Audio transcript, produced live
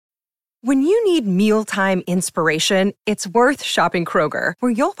When you need mealtime inspiration, it's worth shopping Kroger,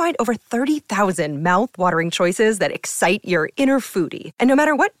 where you'll find over 30,000 mouth-watering choices that excite your inner foodie. And no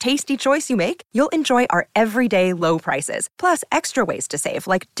matter what tasty choice you make, you'll enjoy our everyday low prices, plus extra ways to save,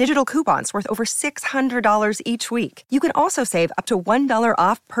 like digital coupons worth over $600 each week. You can also save up to $1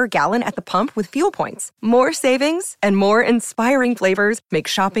 off per gallon at the pump with fuel points. More savings and more inspiring flavors make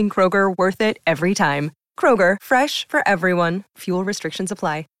shopping Kroger worth it every time. Kroger, fresh for everyone. Fuel restrictions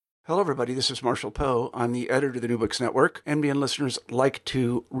apply. Hello, everybody. This is Marshall Poe. I'm the editor of the New Books Network. NBN listeners like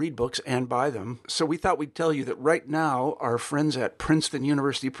to read books and buy them. So we thought we'd tell you that right now, our friends at Princeton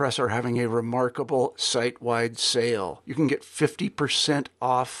University Press are having a remarkable site-wide sale. You can get 50%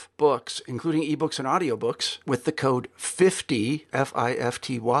 off books, including ebooks and audiobooks, with the code 50,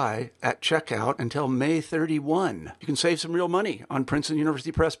 F-I-F-T-Y, at checkout until May 31. You can save some real money on Princeton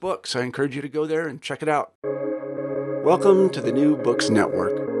University Press books. I encourage you to go there and check it out. Welcome to the New Books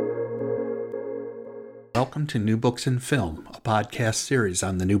Network. Welcome to New Books in Film, a podcast series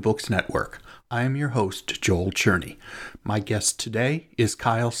on the New Books Network. I am your host, Joel Cherney. My guest today is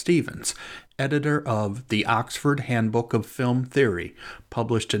Kyle Stevens, editor of The Oxford Handbook of Film Theory,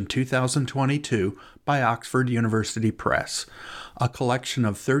 published in 2022 by Oxford University Press. A collection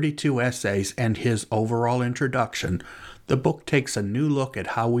of 32 essays and his overall introduction, the book takes a new look at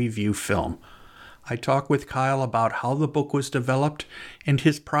how we view film. I talk with Kyle about how the book was developed and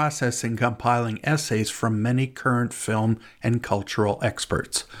his process in compiling essays from many current film and cultural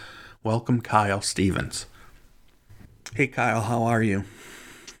experts. Welcome, Kyle Stevens. Hey, Kyle, how are you?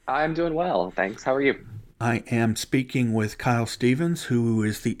 I'm doing well, thanks. How are you? I am speaking with Kyle Stevens, who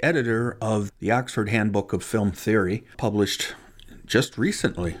is the editor of the Oxford Handbook of Film Theory, published just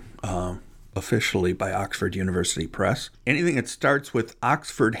recently, officially by Oxford University Press. Anything that starts with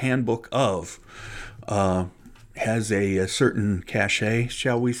Oxford Handbook of has a certain cachet,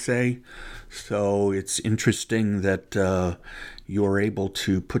 shall we say. So it's interesting that you're able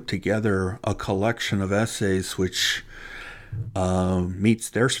to put together a collection of essays which meets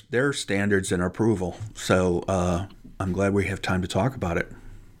their standards and approval. So I'm glad we have time to talk about it.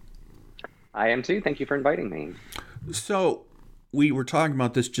 I am too. Thank you for inviting me. So we were talking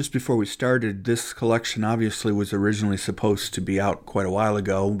about this just before we started. This collection obviously was originally supposed to be out quite a while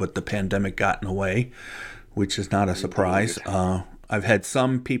ago, but the pandemic got in the way, which is not a surprise. I've had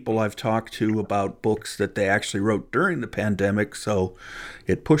some people I've talked to about books that they actually wrote during the pandemic, so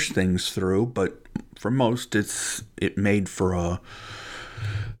it pushed things through. But for most, it made for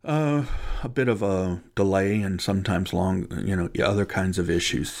a bit of a delay and sometimes long, other kinds of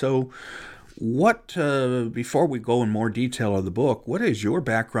issues. So what, before we go in more detail of the book, what is your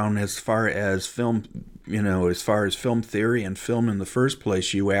background as far as film, as far as film theory and film in the first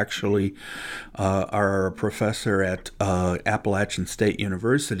place? You actually are a professor at Appalachian State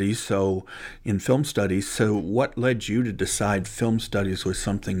University, so in film studies. So what led you to decide film studies was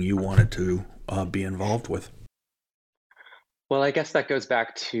something you wanted to be involved with? Well, I guess that goes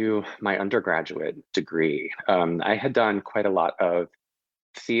back to my undergraduate degree. I had done quite a lot of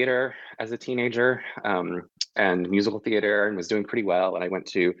theater as a teenager and musical theater, and was doing pretty well. And I went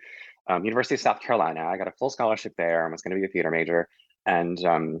to University of South Carolina. I got a full scholarship there. I was going to be a theater major, and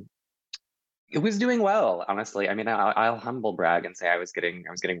it was doing well, honestly. I mean, I'll humble brag and say I was getting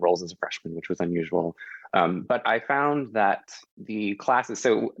roles as a freshman, which was unusual. But I found that the classes.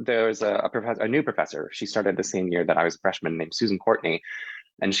 So there was a new professor. She started the same year that I was a freshman, named Susan Courtney,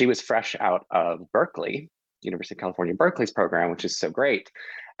 and she was fresh out of Berkeley, University of California, Berkeley's program, which is so great.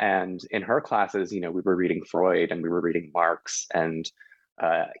 And in her classes, we were reading Freud and we were reading Marx, and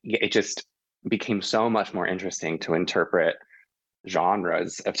it just became so much more interesting to interpret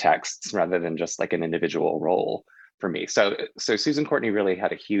genres of texts rather than just like an individual role for me. So Susan Courtney really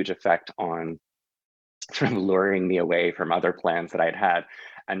had a huge effect on sort of luring me away from other plans that I'd had,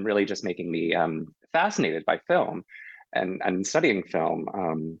 and really just making me fascinated by film and studying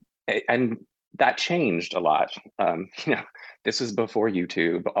film. And that changed a lot. This was before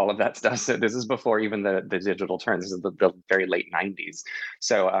YouTube, all of that stuff. So this is before even the digital turn. This is the very late 90s.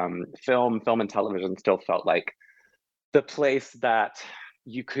 So film and television still felt like the place that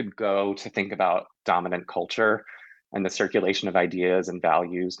you could go to think about dominant culture and the circulation of ideas and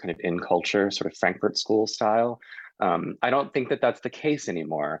values kind of in culture, sort of Frankfurt School style. I don't think that that's the case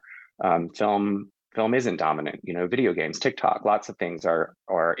anymore. Film isn't dominant. Video games, TikTok, lots of things are,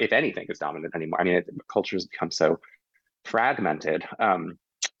 or if anything, is dominant anymore. I mean, culture has become so fragmented.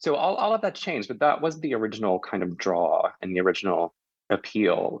 So all of that changed, but that was the original kind of draw and the original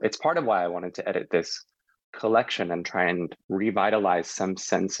appeal. It's part of why I wanted to edit this collection and try and revitalize some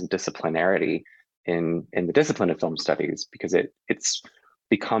sense of disciplinarity in the discipline of film studies, because it's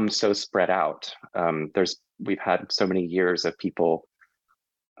become so spread out. We've had so many years of people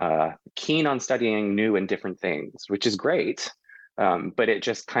keen on studying new and different things, which is great, but it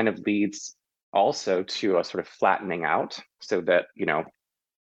just kind of leads also to a sort of flattening out, so that,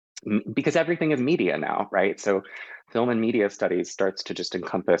 because everything is media now, right? So film and media studies starts to just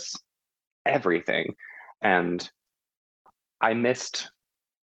encompass everything. And I missed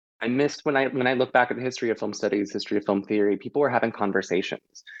when I look back at the history of film studies, history of film theory, people were having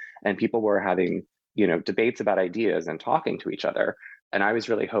conversations, and people were having, debates about ideas and talking to each other. And I was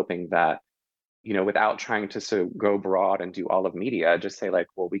really hoping that, without trying to go broad and do all of media, just say like,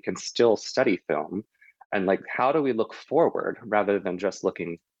 well, we can still study film, and like, how do we look forward rather than just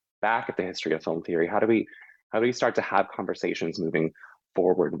looking back at the history of film theory? How do we start to have conversations moving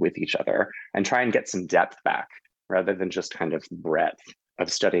forward with each other and try and get some depth back rather than just kind of breadth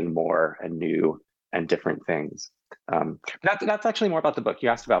of studying more and new and different things. That's actually more about the book. You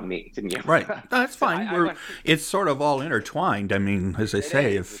asked about me, didn't you? Right. No, that's fine. It's sort of all intertwined. I mean, as I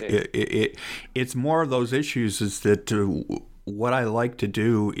say, it's more of those issues is that what I like to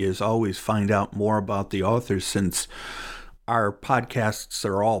do is always find out more about the authors, since our podcasts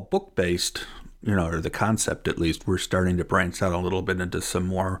are all book-based, or the concept at least. We're starting to branch out a little bit into some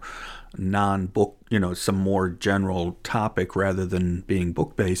more non-book, some more general topic rather than being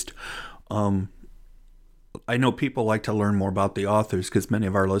book-based. I know people like to learn more about the authors because many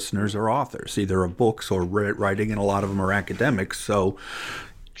of our listeners are authors, either of books or writing, and a lot of them are academics. So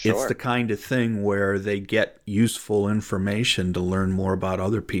sure. It's the kind of thing where they get useful information to learn more about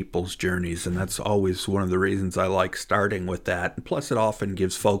other people's journeys. And that's always one of the reasons I like starting with that. And plus, it often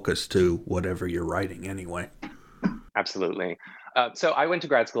gives focus to whatever you're writing anyway. Absolutely. So I went to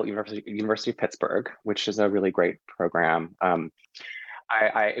grad school at University of Pittsburgh, which is a really great program.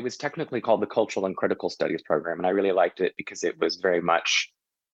 It was technically called the Cultural and Critical Studies program, and I really liked it because it was very much,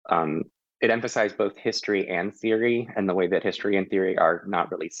 it emphasized both history and theory, and the way that history and theory are not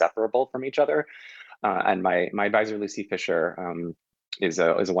really separable from each other. And my advisor, Lucy Fisher, is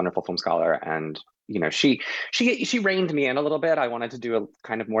a wonderful film scholar, and she reined me in a little bit. I wanted to do a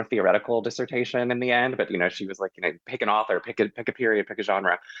kind of more theoretical dissertation in the end, but she was like, pick an author, pick a period, pick a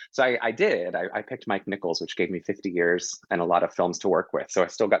genre. So I did. I picked Mike Nichols, which gave me 50 years and a lot of films to work with. So I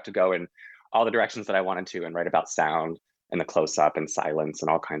still got to go in all the directions that I wanted to, and write about sound and the close-up and silence and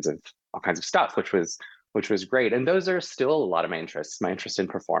all kinds of stuff, which was great. And those are still a lot of my interests. My interest in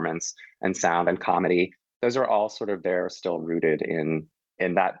performance and sound and comedy, those are all sort of there, still rooted in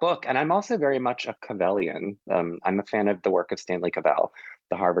that book. And I'm also very much a Cavellian. I'm a fan of the work of Stanley Cavell,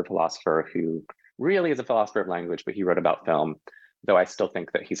 the Harvard philosopher who really is a philosopher of language, but he wrote about film, though I still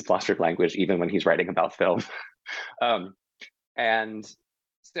think that he's a philosopher of language even when he's writing about film. And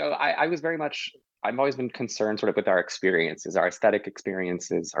so I was very much, I've always been concerned sort of with our experiences, our aesthetic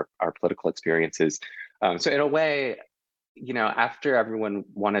experiences, our political experiences. So in a way, after everyone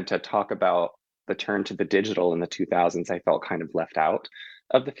wanted to talk about the turn to the digital in the 2000s, I felt kind of left out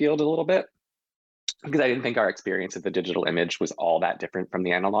of the field a little bit, because I didn't think our experience of the digital image was all that different from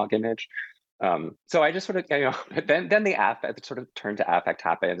the analog image. So I just sort of, then the sort of turn to affect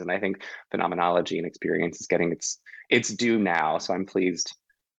happened, and I think phenomenology and experience is getting its due now. So I'm pleased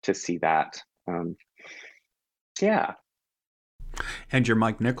to see that. Yeah. And your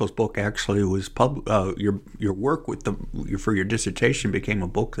Mike Nichols book actually was your work with for your dissertation became a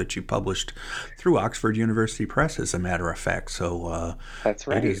book that you published through Oxford University Press, as a matter of fact. So that's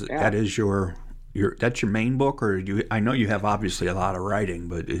right. That is your that's your main book, or I know you have obviously a lot of writing,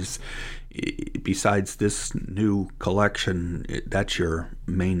 but besides this new collection, that's your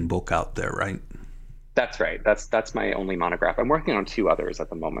main book out there, right? That's right. That's my only monograph. I'm working on 2 others at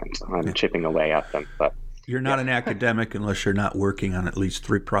the moment. I'm chipping away at them, but. You're not an academic unless you're not working on at least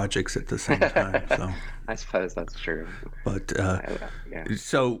 3 projects at the same time. So I suppose that's true. But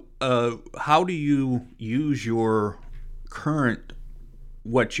so how do you use your current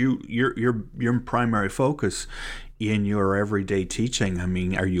your primary focus in your everyday teaching? I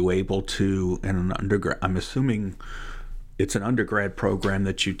mean, are you able to, in an undergrad? I'm assuming it's an undergrad program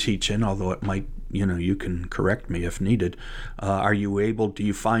that you teach in, although it might, you can correct me if needed. Do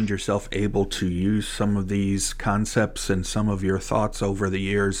you find yourself able to use some of these concepts and some of your thoughts over the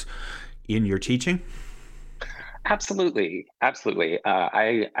years in your teaching? Absolutely.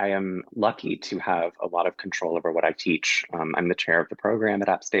 I am lucky to have a lot of control over what I teach. I'm the chair of the program at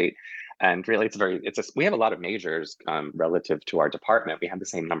App State, and really we have a lot of majors relative to our department. We have the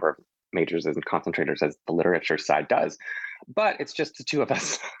same number of majors and concentrators as the literature side does, but it's just the 2 of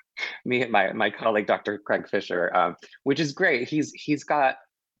us. Me and my colleague, Dr. Craig Fisher, which is great. He's got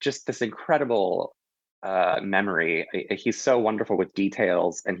just this incredible memory. He's so wonderful with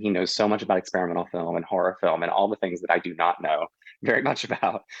details, and he knows so much about experimental film and horror film and all the things that I do not know very much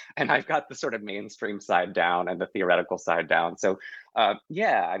about. And I've got the sort of mainstream side down and the theoretical side down. So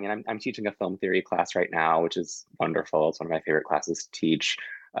yeah, I mean, I'm teaching a film theory class right now, which is wonderful. It's one of my favorite classes to teach.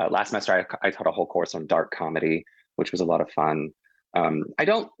 Last semester, I taught a whole course on dark comedy, which was a lot of fun. I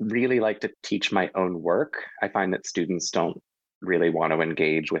don't really like to teach my own work. I find that students don't really want to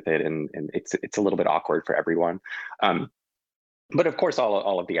engage with it, and it's a little bit awkward for everyone. But of course,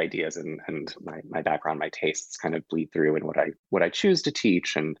 all of the ideas and my background, my tastes kind of bleed through in what I choose to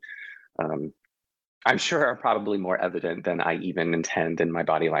teach, and I'm sure are probably more evident than I even intend in my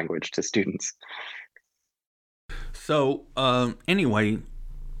body language to students. So anyway,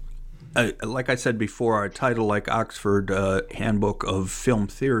 like I said before, a title like Oxford Handbook of Film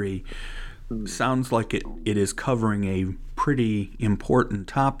Theory sounds like it is covering a pretty important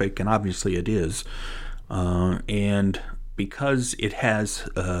topic, and obviously it is. And because it has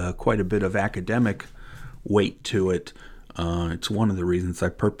quite a bit of academic weight to it, it's one of the reasons I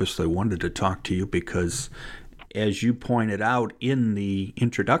purposely wanted to talk to you, because as you pointed out in the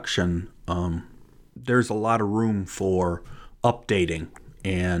introduction, there's a lot of room for updating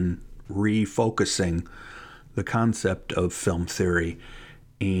and refocusing the concept of film theory.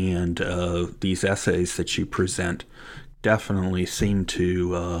 And these essays that you present definitely seem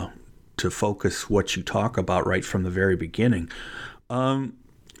to focus what you talk about right from the very beginning.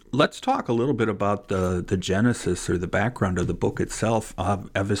 Let's talk a little bit about the genesis or the background of the book itself.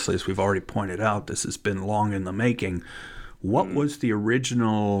 Obviously, as we've already pointed out, this has been long in the making. What was the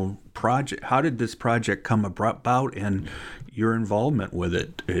original project? How did this project come about, and your involvement with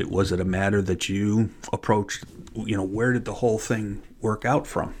it? Was it a matter that you approached? Where did the whole thing work out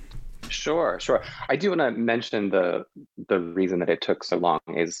from? Sure. I do want to mention the reason that it took so long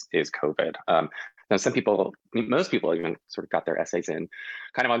is COVID. Now, most people even sort of got their essays in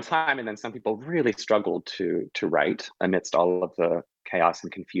kind of on time, and then some people really struggled to write amidst all of the chaos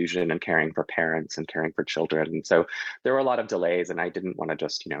and confusion and caring for parents and caring for children. And so there were a lot of delays, and I didn't want to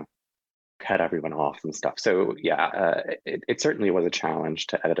just cut everyone off and stuff. So yeah, it certainly was a challenge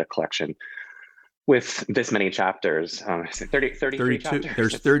to edit a collection with this many chapters. 33 chapters.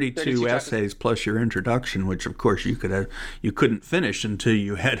 There's 32 essays plus your introduction, which of course you couldn't finish until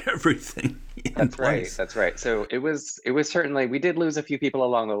you had everything in place. That's right. So it was certainly, we did lose a few people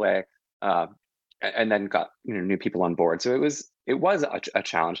along the way, and then got new people on board. So it was a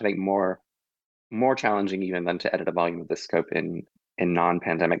challenge. I think more challenging even than to edit a volume of this scope in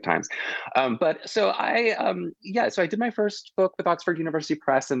non-pandemic times. But so so I did my first book with Oxford University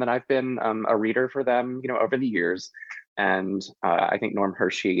Press, and then I've been a reader for them, over the years. And I think Norm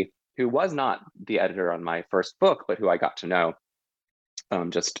Hershey, who was not the editor on my first book, but who I got to know,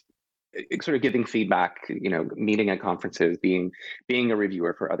 just sort of giving feedback, meeting at conferences, being a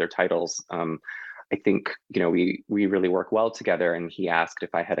reviewer for other titles. I think, we really work well together, and he asked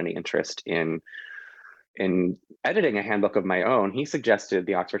if I had any interest in editing a handbook of my own. He suggested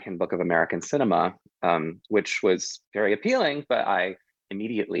the Oxford Handbook of American Cinema, which was very appealing, but I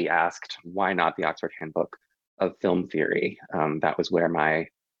immediately asked, why not the Oxford Handbook of Film Theory? That was where my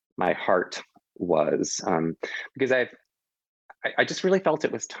heart was, because I just really felt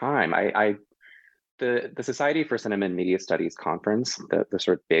it was time. The Society for Cinema and Media Studies conference, the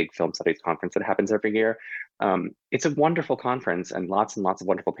sort of big film studies conference that happens every year, it's a wonderful conference, and lots of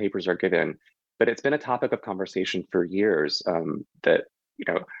wonderful papers are given. But it's been a topic of conversation for years, that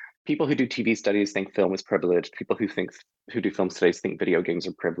people who do TV studies think film is privileged. People who do film studies think video games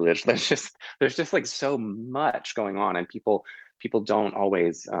are privileged. There's just like so much going on, and people don't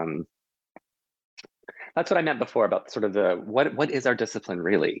always. That's what I meant before about sort of what is our discipline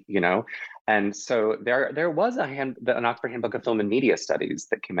really, And so there was an Oxford Handbook of Film and Media Studies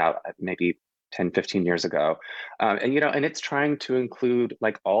that came out maybe 10, 15 years ago. And it's trying to include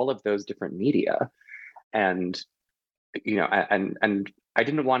like all of those different media. And, and I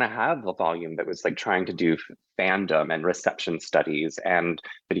didn't want to have a volume that was like trying to do fandom and reception studies and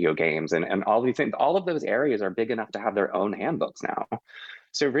video games and all these things. All of those areas are big enough to have their own handbooks now.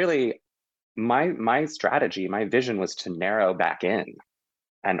 So really, my strategy, my vision was to narrow back in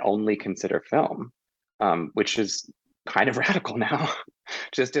and only consider film, which is kind of radical now.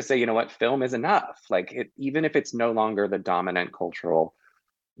 Just to say, film is enough. Like even if it's no longer the dominant cultural,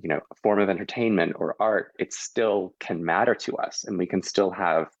 form of entertainment or art, it still can matter to us, and we can still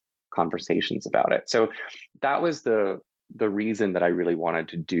have conversations about it. So that was the reason that I really wanted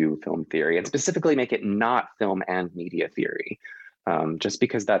to do film theory, and specifically make it not film and media theory, just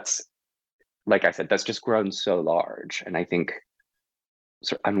because that's, like I said, that's just grown so large, and I think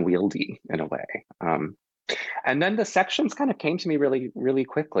sort of unwieldy in a way. And then the sections kind of came to me really, really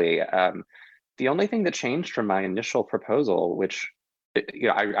quickly. The only thing that changed from my initial proposal, which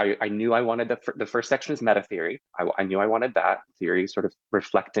I knew I wanted the first section is meta theory. I knew I wanted that theory, sort of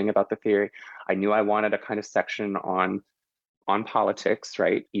reflecting about the theory. I knew I wanted a kind of section on politics,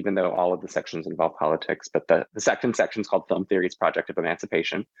 right? Even though all of the sections involve politics, but the second section is called Film Theory's Project of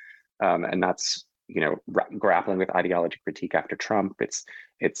Emancipation, and that's grappling with ideology critique after Trump.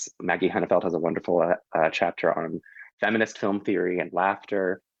 It's Maggie Hennefeld has a wonderful chapter on feminist film theory and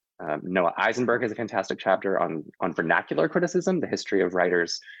laughter. Noah Eisenberg has a fantastic chapter on vernacular criticism, the history of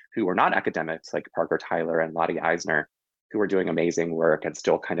writers who were not academics like Parker Tyler and Lottie Eisner, who were doing amazing work and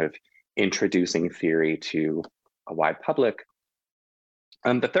still kind of introducing theory to a wide public.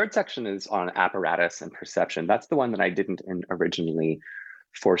 The third section is on apparatus and perception. That's the one that I didn't originally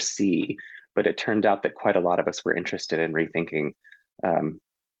foresee, but it turned out that quite a lot of us were interested in rethinking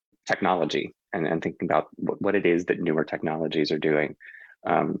technology and thinking about what it is that newer technologies are doing.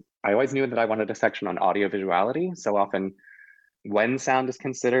 I always knew that I wanted a section on audiovisuality. So often when sound is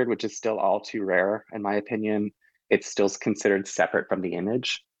considered, which is still all too rare, in my opinion, it's still considered separate from the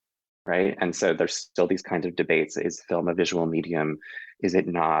image, right? And so there's still these kinds of debates. Is film a visual medium? Is it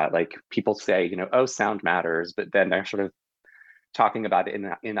not? Like people say, oh, sound matters, but then they're sort of talking about it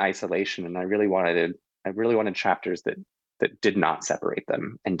in isolation. And I really wanted chapters that did not separate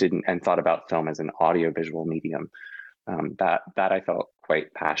them and thought about film as an audiovisual medium. That I felt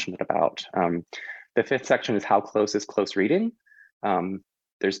quite passionate about. The fifth section is how close is close reading.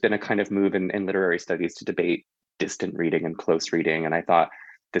 There's been a kind of move in literary studies to debate distant reading and close reading. And I thought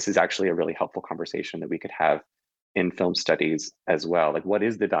this is actually a really helpful conversation that we could have in film studies as well. Like, what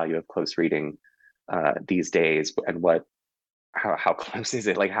is the value of close reading these days, and how close is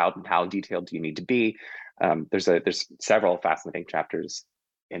it? Like, how detailed do you need to be? There's several fascinating chapters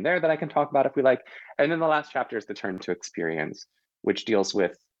in there that I can talk about if we like. And then the last chapter is the turn to experience, which deals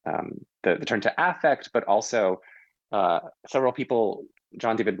with the turn to affect, but also several people,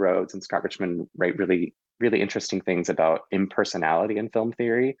 John David Rhodes and Scott Richmond, write really, really interesting things about impersonality in film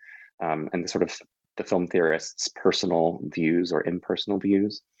theory, and the sort of the film theorists' personal views or impersonal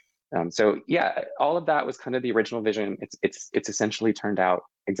views. So yeah, all of that was kind of the original vision. It's essentially turned out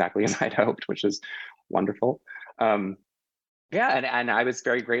exactly as I'd hoped, which is wonderful. Yeah, and I was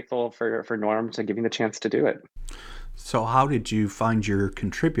very grateful for Norm to give me the chance to do it. So how did you find your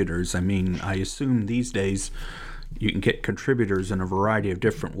contributors? I mean, I assume these days you can get contributors in a variety of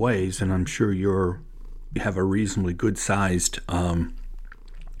different ways, and I'm sure you have a reasonably good-sized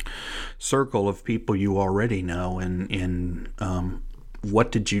circle of people you already know. And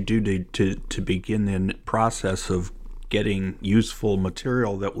what did you do to begin the process of getting useful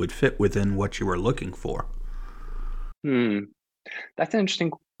material that would fit within what you were looking for? That's an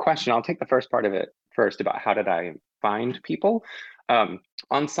interesting question. I'll take the first part of it first about how did I find people.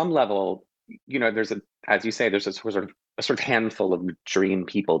 On some level, there's as you say, there's a sort of handful of dream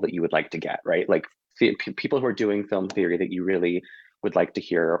people that you would like to get, right? Like people who are doing film theory that you really would like to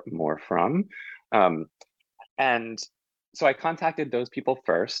hear more from. And so I contacted those people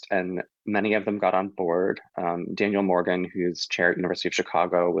first, and many of them got on board. Daniel Morgan, who's chair at University of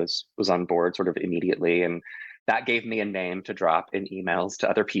Chicago, was on board sort of immediately, and that gave me a name to drop in emails to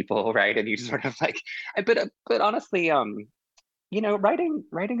other people, right? And you sort of like, but honestly, writing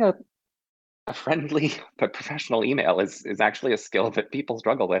a friendly but professional email is actually a skill that people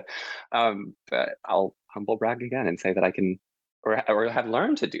struggle with. But I'll humble brag again and say that I can, or have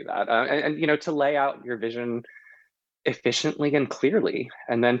learned to do that, and to lay out your vision efficiently and clearly.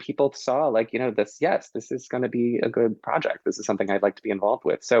 And then people saw like, this is going to be a good project. This is something I'd like to be involved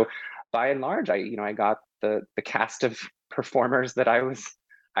with. So by and large, I got the cast of performers that I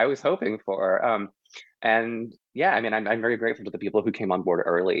was hoping for. And yeah, I mean, I'm very grateful to the people who came on board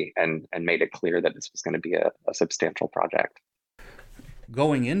early and made it clear that this was going to be a substantial project.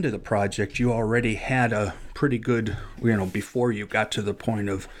 Going into the project, you already had a pretty good, before you got to the point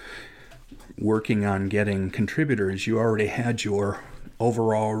of working on getting contributors, you already had your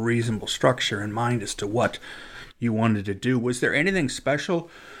overall reasonable structure in mind as to what you wanted to do. Was there anything special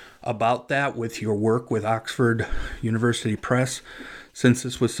about that with your work with Oxford University Press? Since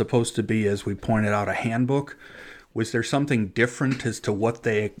this was supposed to be, as we pointed out, a handbook, was there something different as to what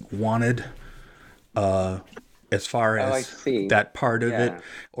they wanted as far as that part of it?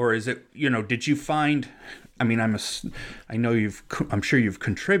 Or is it, did you find, I mean, I'm sure you've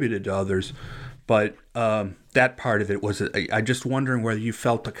contributed to others, but that part of it, I just wondering whether you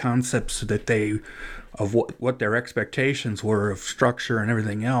felt the concepts that of what their expectations were of structure and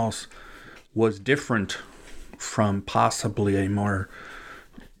everything else was different from possibly a more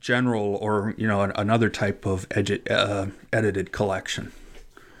general or, another type of edited collection?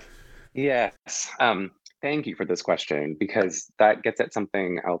 Yes. Thank you for this question, because that gets at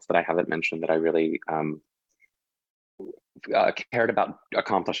something else that I haven't mentioned that I really cared about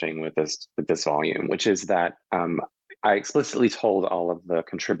accomplishing with this volume, which is that I explicitly told all of the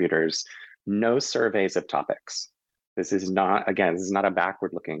contributors no surveys of topics. This is not a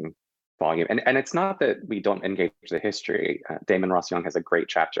backward-looking volume, and it's not that we don't engage the history. Damon Ross Young has a great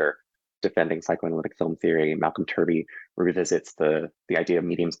chapter defending psychoanalytic film theory. Malcolm Turby revisits the idea of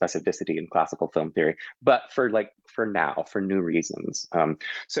medium specificity in classical film theory, but for new reasons.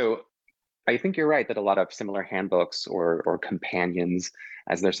 So I think you're right that a lot of similar handbooks or companions,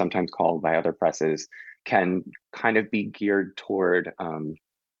 as they're sometimes called by other presses, can kind of be geared toward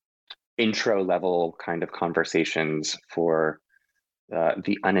intro level kind of conversations for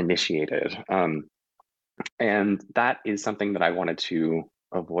the uninitiated. And that is something that I wanted to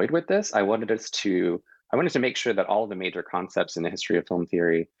avoid with this. I wanted to make sure that all of the major concepts in the history of film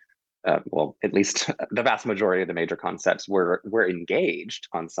theory, well, at least the vast majority of the major concepts were engaged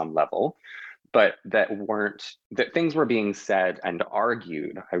on some level, but that things were being said and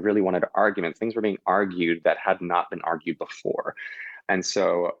argued. I really wanted arguments. Things were being argued that had not been argued before. And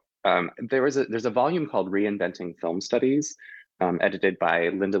so there's a volume called Reinventing Film Studies, edited by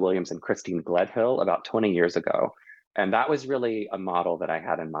Linda Williams and Christine Gledhill about 20 years ago. And that was really a model that I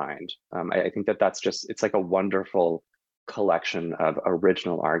had in mind. I think it's like a wonderful collection of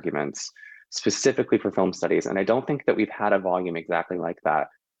original arguments specifically for film studies. And I don't think that we've had a volume exactly like that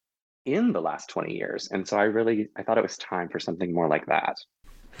in the last 20 years. And so I thought it was time for something more like that.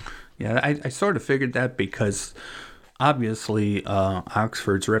 Yeah, I sort of figured that because obviously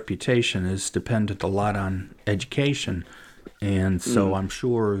Oxford's reputation is dependent a lot on education. And so I'm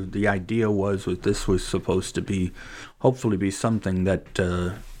sure the idea was this was supposed to hopefully be something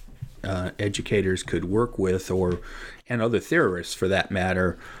that educators could work with, and other theorists for that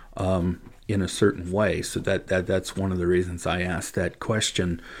matter, in a certain way. So that's one of the reasons I asked that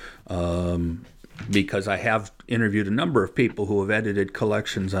question, because I have interviewed a number of people who have edited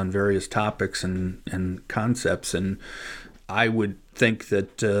collections on various topics and concepts, and I would think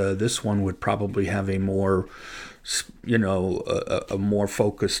that this one would probably have a more a more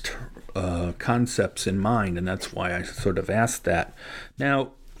focused concepts in mind, and that's why I sort of asked that.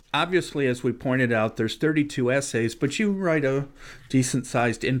 Now, obviously, as we pointed out, there's 32 essays, but you write a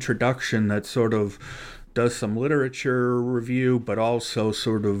decent-sized introduction that sort of does some literature review, but also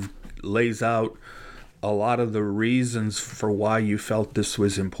sort of lays out a lot of the reasons for why you felt this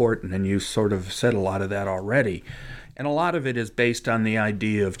was important, and you sort of said a lot of that already. And a lot of it is based on the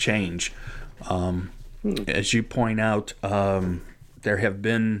idea of change. As you point out, there have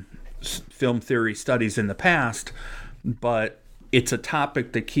been film theory studies in the past, but it's a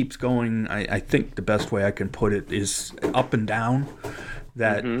topic that keeps going. I think the best way I can put it is up and down.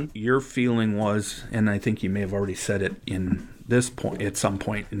 That your feeling was, and I think you may have already said it in this point at some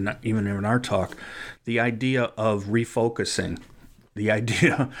point, even in our talk, the idea of refocusing, the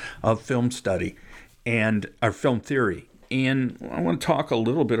idea of film study and our film theory. And I want to talk a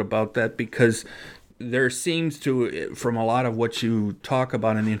little bit about that because there seems to, from a lot of what you talk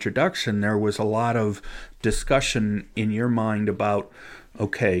about in the introduction, there was a lot of discussion in your mind about,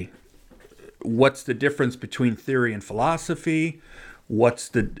 okay, what's the difference between theory and philosophy?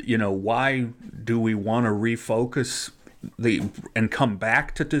 What's why do we want to refocus and come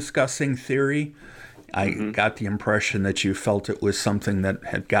back to discussing theory? I got the impression that you felt it was something that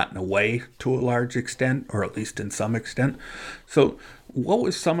had gotten away to a large extent, or at least in some extent. So what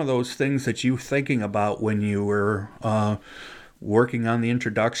was some of those things that you were thinking about when you were working on the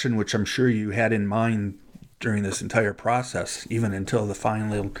introduction, which I'm sure you had in mind during this entire process, even until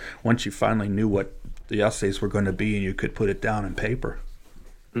once you finally knew what the essays were going to be and you could put it down on paper?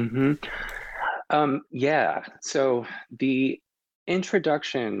 Yeah. So the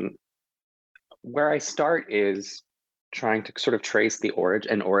introduction, where I start is trying to sort of trace the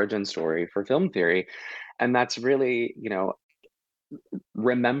origin story for film theory. And that's really,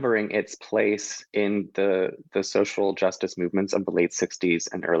 remembering its place in the social justice movements of the late 60s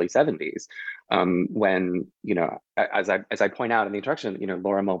and early 70s. When, as I point out in the introduction,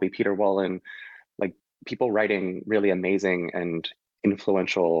 Laura Mulvey, Peter Wolin, like people writing really amazing and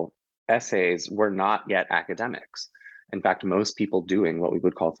influential essays were not yet academics. In fact, most people doing what we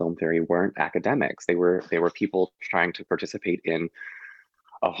would call film theory weren't academics. They were people trying to participate in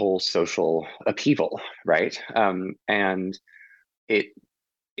a whole social upheaval, right? And it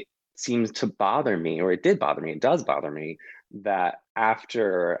seems to bother me, or it did bother me, it does bother me, that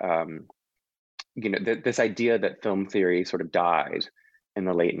after, this idea that film theory sort of died in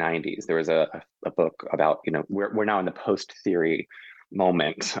the late 90s. There was a book about, we're now in the post-theory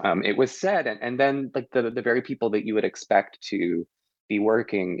moment. It was said, and then like the very people that you would expect to be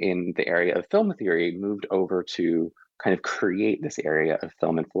working in the area of film theory moved over to kind of create this area of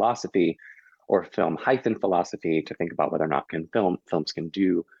film and philosophy, or film hyphen philosophy, to think about whether or not films can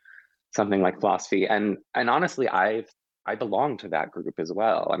do something like philosophy. And honestly, I belong to that group as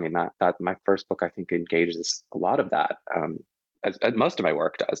well. I mean, that my first book, I think, engages a lot of that. As most of my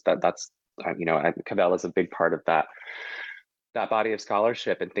work does. That's Cavell is a big part of that body of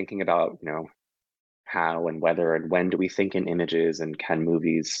scholarship, and thinking about how and whether and when do we think in images, and can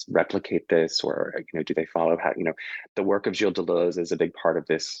movies replicate this, or do they follow how the work of Gilles Deleuze is a big part of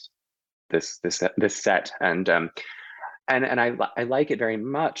this set, and I like it very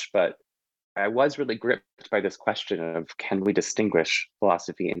much, but I was really gripped by this question of, can we distinguish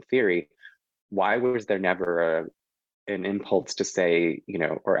philosophy and theory? Why was there never an impulse to say,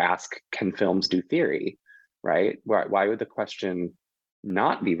 or ask, can films do theory, right? Why would the question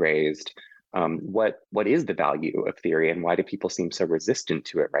not be raised? What is the value of theory, and why do people seem so resistant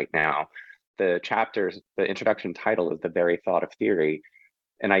to it right now? The introduction title is The Very Thought of Theory.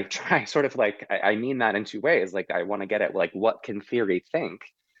 And I try sort of like, I mean that in two ways. Like, I want to get at like, what can theory think?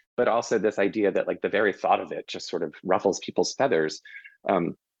 But also this idea that like the very thought of it just sort of ruffles people's feathers.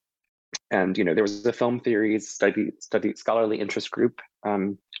 And there was a film theories study scholarly interest group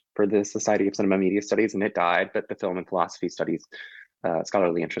for the Society of Cinema Media Studies, and it died. But the film and philosophy studies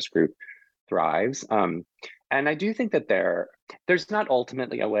scholarly interest group thrives. And I do think that there's not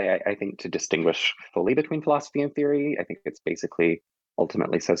ultimately a way, I think, to distinguish fully between philosophy and theory. I think it's basically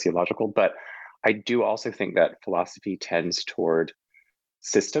ultimately sociological. But I do also think that philosophy tends toward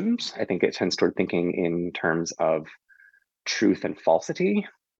systems. I think it tends toward thinking in terms of truth and falsity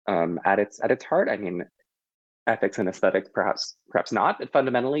at its heart. I mean, ethics and aesthetics perhaps not, but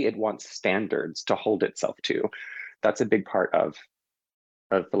fundamentally it wants standards to hold itself to. That's a big part of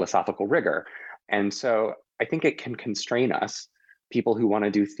philosophical rigor. And so I think it can constrain us, people who want to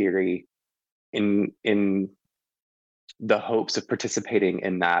do theory, in the hopes of participating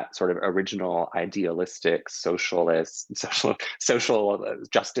in that sort of original idealistic social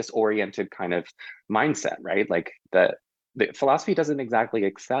justice oriented kind of mindset, right? Like the philosophy doesn't exactly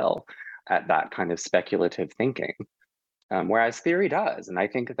excel at that kind of speculative thinking, whereas theory does. And I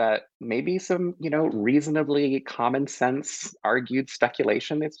think that maybe some reasonably common sense argued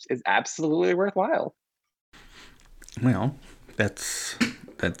speculation is absolutely worthwhile. Well, that's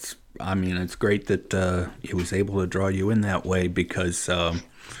I mean, it's great that it was able to draw you in that way, because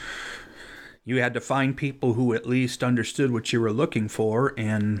you had to find people who at least understood what you were looking for,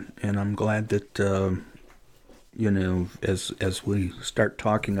 and I'm glad that as we start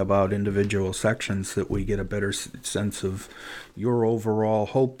talking about individual sections, that we get a better sense of your overall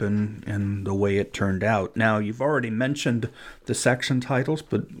hope and the way it turned out. Now, you've already mentioned the section titles,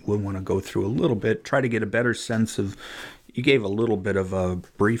 but we'll want to go through a little bit, try to get a better sense of. You gave a little bit of a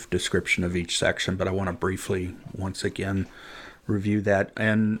brief description of each section, but I want to briefly, once again, review that.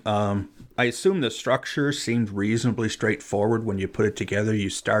 And I assume the structure seemed reasonably straightforward when you put it together. You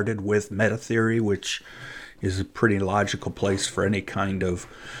started with meta-theory, which is a pretty logical place for any kind of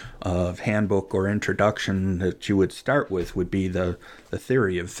handbook or introduction that you would start with, would be the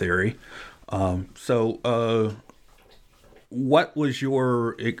theory of theory. So what was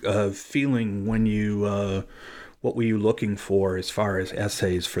your feeling when you... what were you looking for as far as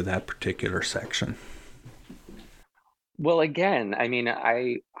essays for that particular section? Well, again, I mean,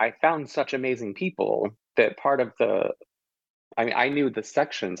 I found such amazing people that part of I knew the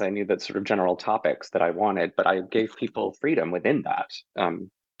sections, I knew the sort of general topics that I wanted, but I gave people freedom within that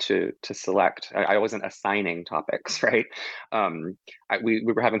to select. I wasn't assigning topics, right? We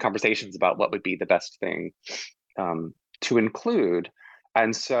were having conversations about what would be the best thing to include.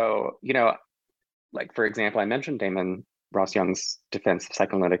 And so, like, for example, I mentioned Damon Ross Young's defense of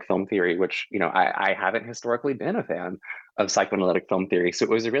psychoanalytic film theory, which, I haven't historically been a fan of psychoanalytic film theory. So it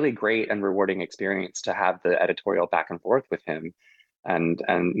was a really great and rewarding experience to have the editorial back and forth with him, and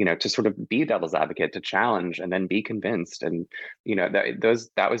to sort of be devil's advocate, to challenge and then be convinced. And,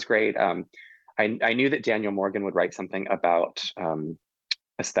 that was great. I knew that Daniel Morgan would write something about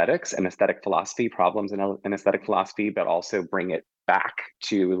aesthetics and aesthetic philosophy, problems in aesthetic philosophy, but also bring it back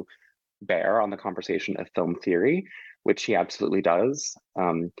to bear on the conversation of film theory, which he absolutely does.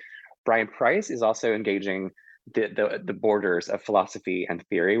 Brian Price is also engaging the borders of philosophy and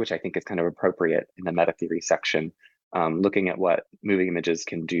theory, which I think is kind of appropriate in the meta theory section, looking at what moving images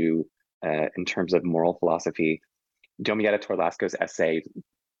can do in terms of moral philosophy. Domieta Torlasco's essay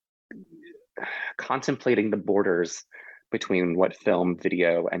contemplating the borders between what film,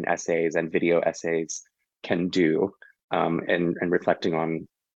 video, and essays and video essays can do, and reflecting on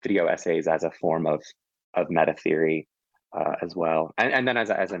video essays as a form of meta theory as well. And then, as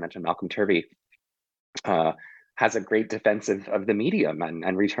I mentioned, Malcolm Turvey has a great defense of the medium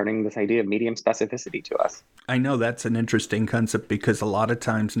and returning this idea of medium specificity to us. I know that's an interesting concept, because a lot of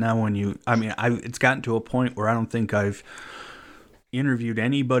times now it's gotten to a point where I don't think I've interviewed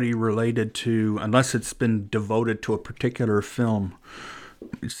anybody related to, unless it's been devoted to a particular film.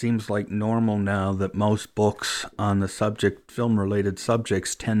 It seems like normal now that most books on the subject, film-related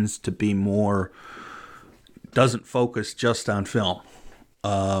subjects, tends to be more, doesn't focus just on film.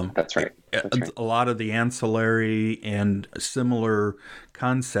 That's right. A lot of the ancillary and similar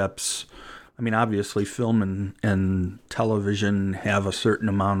concepts, I mean, obviously film and television have a certain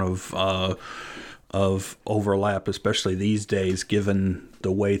amount of overlap, especially these days, given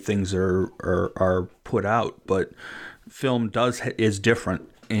the way things are put out. But film is different,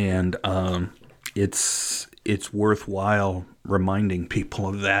 and it's worthwhile reminding people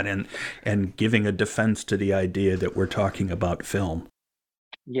of that and giving a defense to the idea that we're talking about film.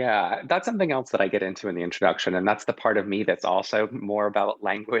 Yeah, that's something else that I get into in the introduction, and that's the part of me that's also more about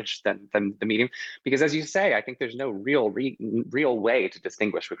language than the medium. Because, as you say, I think there's no real way to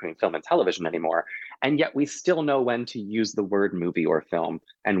distinguish between film and television anymore, and yet we still know when to use the word movie or film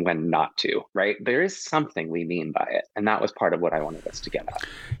and when not to. Right? There is something we mean by it, and that was part of what I wanted us to get at.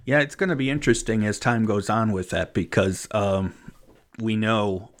 Yeah, it's going to be interesting as time goes on with that, because we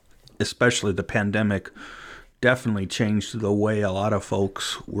know, especially the pandemic, definitely changed the way a lot of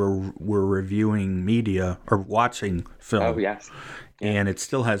folks were reviewing media or watching film. Oh, yes. And it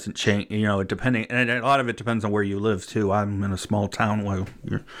still hasn't changed, depending, and a lot of it depends on where you live too. I'm in a small town where,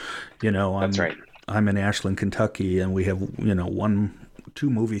 That's right. I'm in Ashland, Kentucky, and we have, 1-2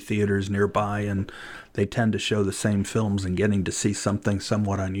 movie theaters nearby, and they tend to show the same films, and getting to see something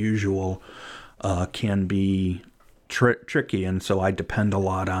somewhat unusual can be tricky. And so I depend a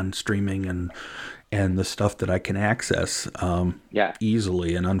lot on streaming and the stuff that I can access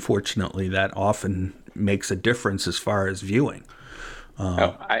easily. And unfortunately, that often makes a difference as far as viewing.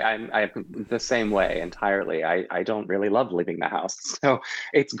 I'm the same way entirely. I don't really love leaving the house, so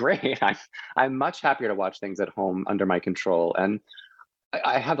it's great. I'm much happier to watch things at home under my control. And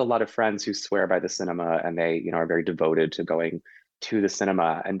I have a lot of friends who swear by the cinema, and they are very devoted to going to the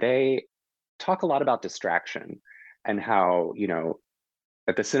cinema. And they talk a lot about distraction and how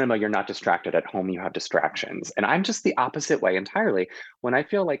at the cinema, you're not distracted. At home, you have distractions. And I'm just the opposite way entirely. When I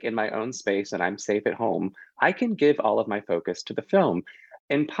feel like in my own space and I'm safe at home, I can give all of my focus to the film.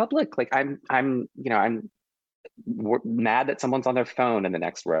 In public, like I'm mad that someone's on their phone in the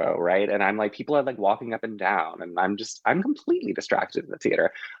next row, right? And I'm like, people are like walking up and down, and I'm completely distracted in the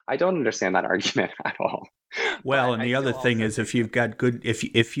theater. I don't understand that argument at all. Well, and the other thing is, if you've got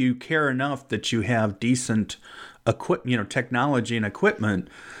if you care enough that you have decent technology and equipment,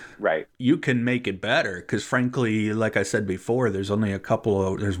 right, you can make it better. Because frankly, like I said before, there's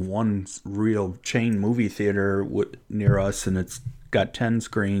one real chain movie theater near us, and it's got 10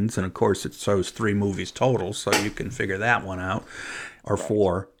 screens, and of course it shows 3 movies total, so you can figure that one out, or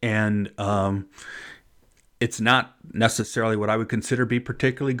 4. And it's not necessarily what I would consider be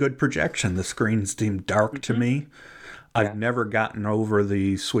particularly good projection. The screens seem dark to me. I've never gotten over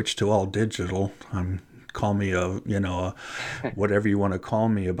the switch to all digital. Call me whatever you want to call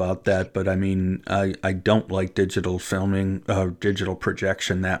me about that, but I mean, I don't like digital filming, digital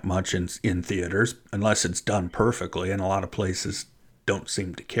projection that much in theaters, unless it's done perfectly, and a lot of places don't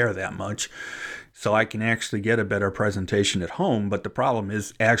seem to care that much. So I can actually get a better presentation at home, but the problem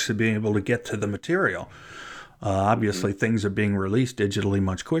is actually being able to get to the material. Obviously, things are being released digitally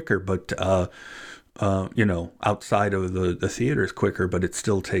much quicker, but outside of the theaters quicker, but it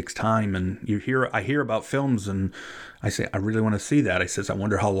still takes time. And I hear about films, and I say, I really want to see that. I says, I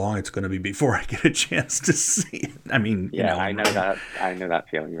wonder how long it's going to be before I get a chance to see it. I mean, I know that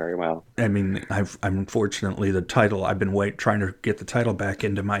feeling very well. I mean, I'm unfortunately, the title, I've been trying to get the title back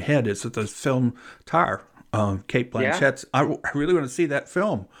into my head. It's the film Tar. Cate Blanchett's. I really want to see that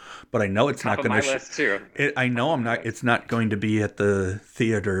film, but I know it's not going to. List too. I know I'm not. It's not going to be at the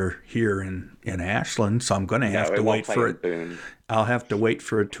theater here in Ashland, so I'm going to have to wait for it. I'll have to wait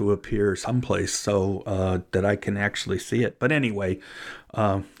for it to appear someplace so that I can actually see it. But anyway,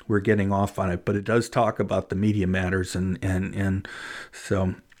 we're getting off on it. But it does talk about the media matters, and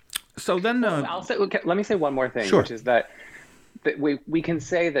so then. Let me say one more thing, sure. Which is that we can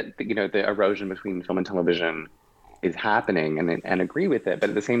say that the erosion between film and television is happening and agree with it, but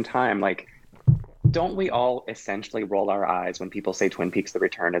at the same time, like, don't we all essentially roll our eyes when people say Twin Peaks: The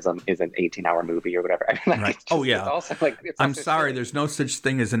Return is an 18-hour movie or whatever? I mean, like, Right. it's just, Oh, yeah. It's also like, I'm sorry, there's no such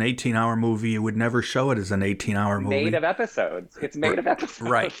thing as an 18-hour movie. You would never show it as an 18-hour movie. Made of episodes. It's made of episodes.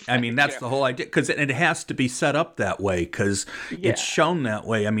 Right. I mean, that's the whole idea. Because it has to be set up that way, because it's shown that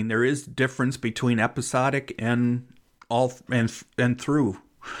way. I mean, there is difference between episodic and all and through.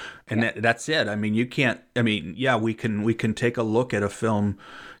 And that's it. I mean, you can't. I mean, yeah, we can take a look at a film,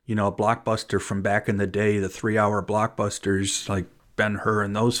 a blockbuster from back in the day, the 3-hour blockbusters like Ben-Hur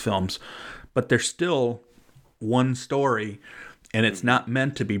and those films, but they're still one story, and it's not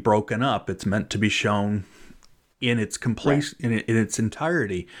meant to be broken up. It's meant to be shown in its complete in its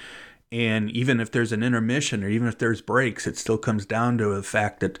entirety. And even if there's an intermission or even if there's breaks, it still comes down to the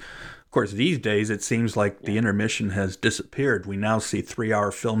fact that, of course, these days it seems like the intermission has disappeared. We now see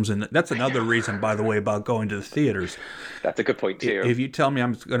 3-hour films, and that's another reason, by the way, about going to the theaters. That's a good point too. If you tell me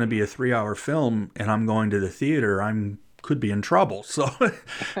I'm going to be a 3-hour film and I'm going to the theater, could be in trouble. So,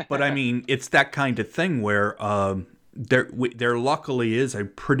 but I mean, it's that kind of thing where there luckily is a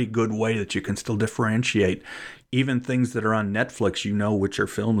pretty good way that you can still differentiate. Even things that are on Netflix, which are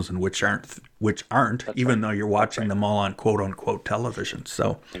films and which aren't, that's even though you're watching them all on quote unquote television.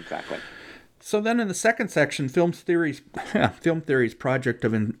 So exactly. So then in the second section, film theory's project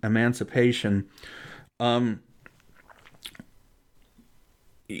of emancipation,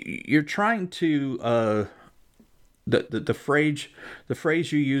 you're trying to the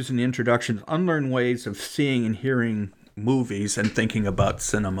phrase you use in the introduction is unlearn ways of seeing and hearing movies and thinking about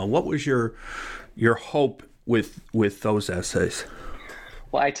cinema. What was your hope with those essays?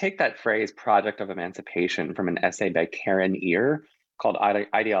 Well, I take that phrase "project of emancipation" from an essay by Karen Ear called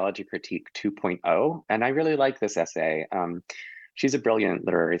Ideology Critique 2.0, and I really like this essay. She's a brilliant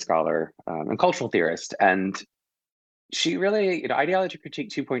literary scholar and cultural theorist, and she really, Ideology Critique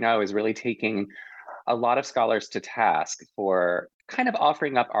 2.0 is really taking a lot of scholars to task for kind of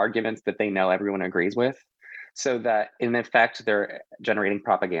offering up arguments that they know everyone agrees with, so that in effect they're generating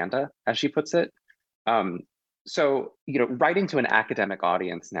propaganda, as she puts it. So, writing to an academic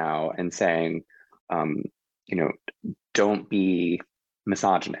audience now and saying, don't be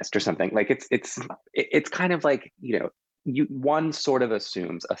misogynist or something, like it's kind of like, one sort of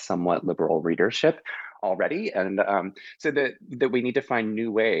assumes a somewhat liberal readership already, and so that we need to find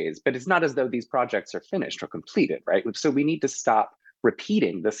new ways. But it's not as though these projects are finished or completed, right? So we need to stop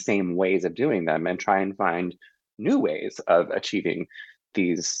repeating the same ways of doing them and try and find new ways of achieving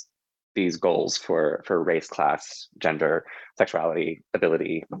these goals for race, class, gender, sexuality,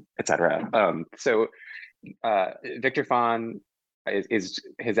 ability, etc. So Victor Fan is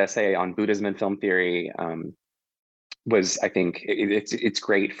his essay on Buddhism and film theory was, I think, it's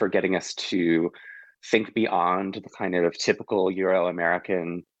great for getting us to think beyond the kind of typical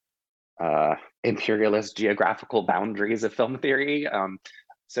Euro-American imperialist geographical boundaries of film theory.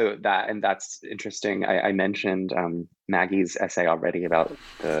 So that's interesting. I mentioned Maggie's essay already about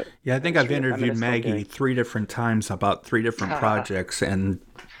the. Yeah, I think I've interviewed Maggie 3 different times about 3 different projects, and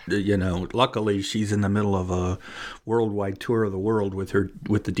luckily she's in the middle of a worldwide tour of the world with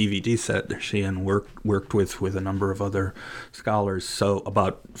the DVD set that she and worked with a number of other scholars. So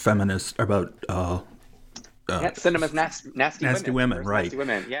about cinema's nasty women, right? Nasty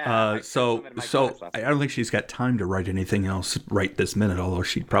women, yeah. So I don't think she's got time to write anything else right this minute. Although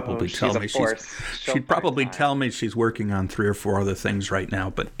she'd probably tell me she's working on 3 or 4 other things right now.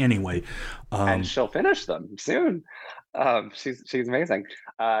 But anyway, and she'll finish them soon. She's amazing.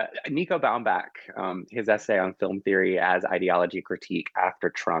 Nico Baumbach, his essay on film theory as ideology critique after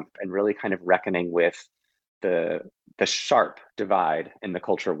Trump, and really kind of reckoning with the sharp divide in the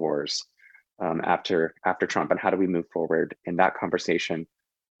culture wars. After Trump, and how do we move forward in that conversation?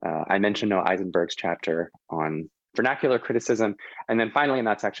 I mentioned Noah Eisenberg's chapter on vernacular criticism, and then finally in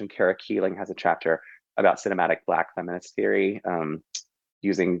that section, Kara Keeling has a chapter about cinematic Black feminist theory,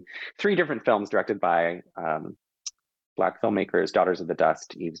 using 3 different films directed by Black filmmakers: Daughters of the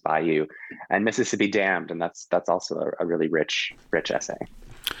Dust, Eve's Bayou, and Mississippi Damned, and that's also a really rich essay.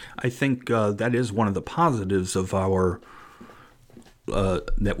 I think that is one of the positives of our.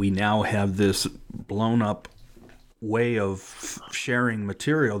 That we now have this blown up way of sharing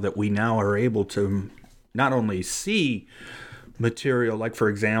material, that we now are able to not only see material, like for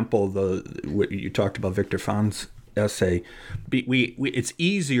example, what you talked about Victor Fan's essay, it's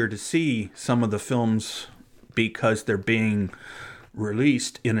easier to see some of the films because they're being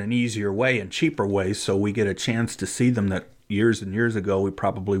released in an easier way and cheaper way, so we get a chance to see them that years and years ago, we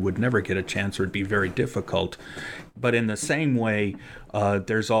probably would never get a chance, or it'd be very difficult. But in the same way,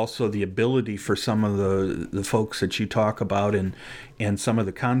 there's also the ability for some of the folks that you talk about and some of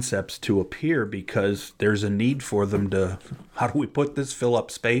the concepts to appear, because there's a need for them to, how do we put this, fill up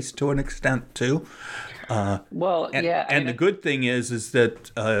space to an extent too. And the good thing is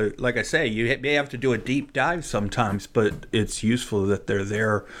that, like I say, you may have to do a deep dive sometimes, but it's useful that they're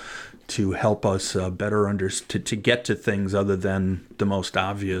there to help us better to get to things other than the most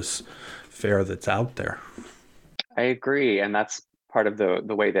obvious fare that's out there. I agree, and that's part of the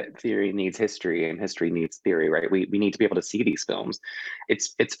way that theory needs history and history needs theory, right? We need to be able to see these films.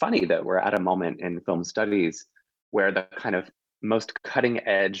 It's funny that we're at a moment in film studies where the kind of most cutting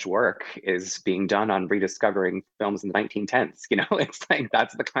edge work is being done on rediscovering films in the 1910s. It's like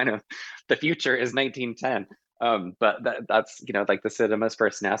that's the kind of the future is 1910. But that's like the Cinema's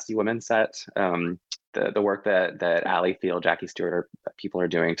first Nasty Woman set, the work that Ali Field, Jackie Stewart, or people are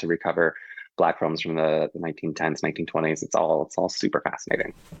doing to recover Black films from the 1910s, 1920s. It's all super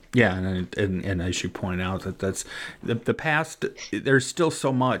fascinating. Yeah, and as you point out, that's the past. There's still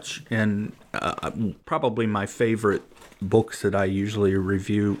so much, and probably my favorite books that I usually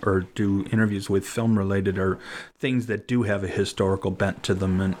review or do interviews with film related are things that do have a historical bent to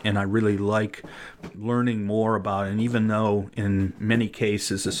them, and I really like learning more about it. And even though in many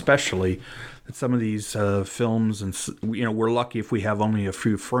cases, especially some of these films, and we're lucky if we have only a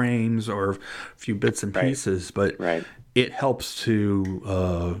few frames or a few bits and pieces, but it helps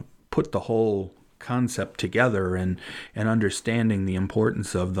to put the whole concept together and understanding the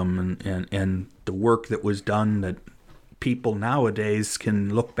importance of them and the work that was done, that people nowadays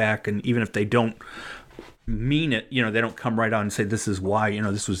can look back, and even if they don't mean it, they don't come right out and say, this is why,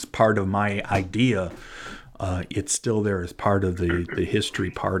 this was part of my idea. It's still there as part of the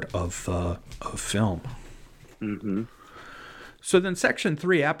history part of film. Mm-hmm. So then section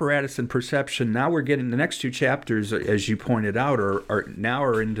 3, apparatus and perception. Now we're getting the next two chapters, as you pointed out,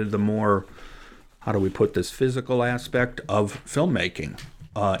 are into the more, how do we put this, physical aspect of filmmaking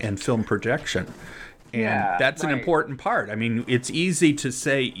and film projection. And that's an important part. I mean, it's easy to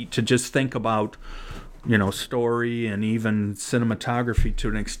just think about, story and even cinematography to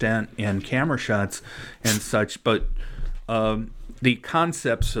an extent and camera shots and such, but the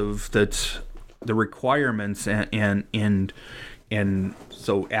concepts of the requirements and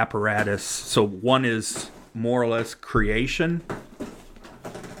so apparatus. So one is more or less creation,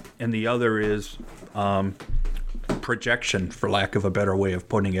 and the other is projection, for lack of a better way of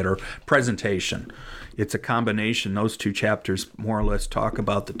putting it, or presentation. It's a combination. Those two chapters more or less talk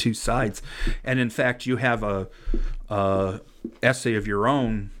about the two sides. And in fact, you have a essay of your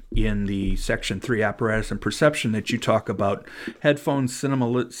own in the section 3, apparatus and perception, that you talk about headphones,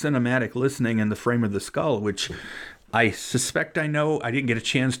 cinematic listening, and the frame of the skull, which I suspect I know. I didn't get a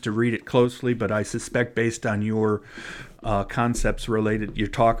chance to read it closely, but I suspect based on your concepts related, your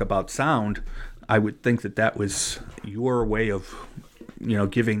talk about sound, I would think that was your way of,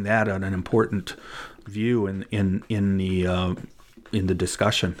 giving that an important view in the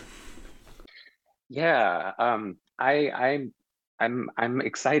discussion. Yeah, I'm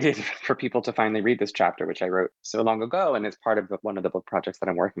excited for people to finally read this chapter, which I wrote so long ago, and it's part of one of the book projects that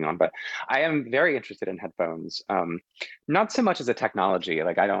I'm working on. But I am very interested in headphones, not so much as a technology.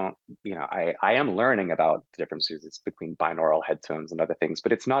 Like I am learning about the differences between binaural headphones and other things,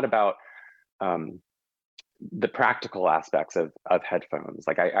 but it's not about the practical aspects of headphones.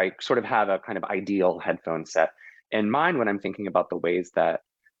 Like I sort of have a kind of ideal headphone set in mind when I'm thinking about the ways that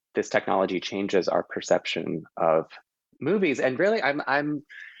this technology changes our perception of movies. And really,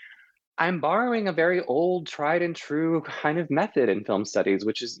 I'm borrowing a very old, tried and true kind of method in film studies,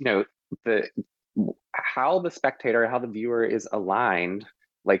 which is how the spectator, how the viewer is aligned.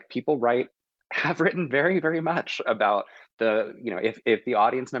 Like people have written very, very much about if the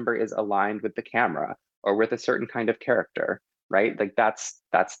audience member is aligned with the camera or with a certain kind of character, right? Like that's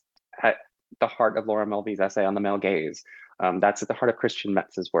at the heart of Laura Mulvey's essay on the male gaze. That's at the heart of Christian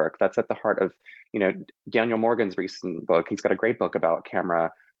Metz's work. That's at the heart of, Daniel Morgan's recent book. He's got a great book about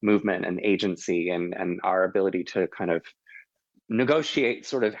camera movement and agency and our ability to kind of negotiate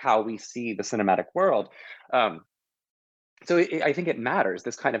sort of how we see the cinematic world. So I think it matters.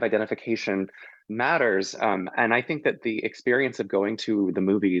 This kind of identification matters. And I think that the experience of going to the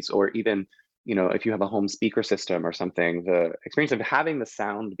movies, or even, if you have a home speaker system or something, the experience of having the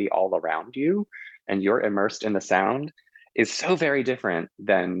sound be all around you and you're immersed in the sound is so very different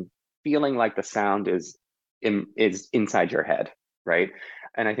than feeling like the sound is inside your head, right?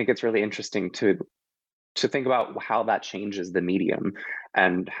 And I think it's really interesting to think about how that changes the medium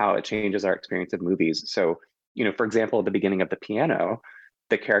and how it changes our experience of movies. So for example, at the beginning of The Piano,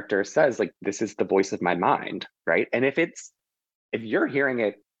 the character says, like, this is the voice of my mind, right? And if you're hearing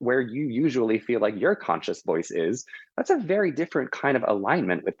it where you usually feel like your conscious voice is, that's a very different kind of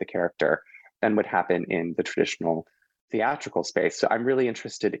alignment with the character than would happen in the traditional theatrical space. So I'm really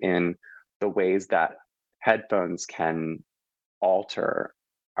interested in the ways that headphones can alter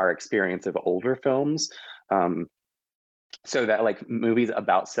our experience of older films, so that, like, movies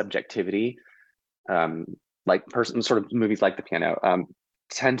about subjectivity, like sort of movies like The Piano,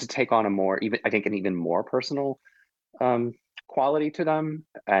 tend to take on an even more personal quality to them.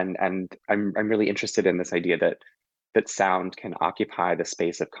 And I'm really interested in this idea that sound can occupy the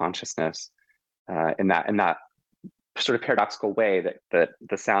space of consciousness, in that sort of paradoxical way that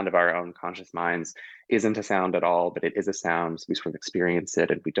the sound of our own conscious minds isn't a sound at all, but it is a sound. So we sort of experience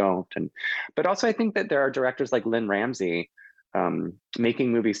it and we don't. But also I think that there are directors like Lynn Ramsey,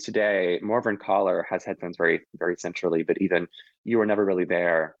 making movies today. Morven Caller has headphones very, very centrally, but even You Were Never Really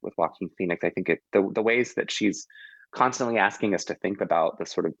There with Joaquin Phoenix, I think the ways that she's constantly asking us to think about the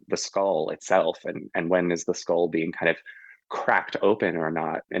sort of the skull itself, and when is the skull being kind of cracked open or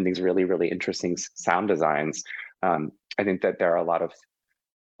not, and these really, really interesting sound designs. I think that there are a lot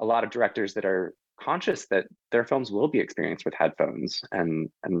of directors that are conscious that their films will be experienced with headphones, and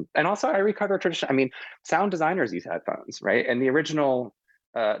also I recover tradition. I mean, sound designers use headphones, right? And the original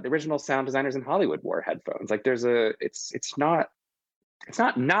sound designers in Hollywood wore headphones. Like, it's not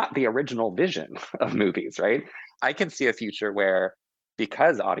the original vision of movies, right? I can see a future where,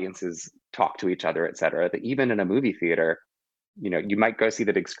 because audiences talk to each other, et cetera, that even in a movie theater, you might go see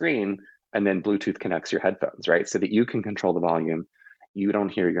the big screen and then Bluetooth connects your headphones, right? So that you can control the volume, you don't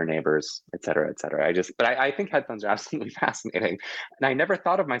hear your neighbors, et cetera, et cetera. I think headphones are absolutely fascinating. And I never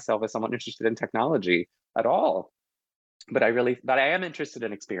thought of myself as someone interested in technology at all. But I am interested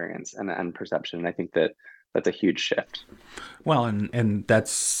in experience and perception. And I think that's a huge shift. Well, and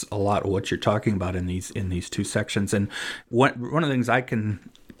that's a lot of what you're talking about in these two sections. And one of the things I can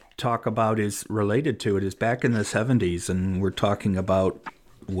talk about is related to it is back in the 70s, and we're talking about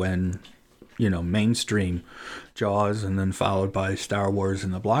when, mainstream Jaws and then followed by Star Wars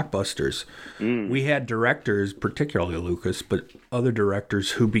and the blockbusters. We had directors, particularly Lucas, but other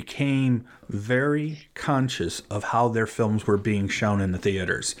directors who became very conscious of how their films were being shown in the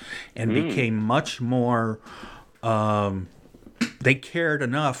theaters and became much more, they cared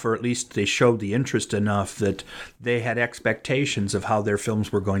enough, or at least they showed the interest enough that they had expectations of how their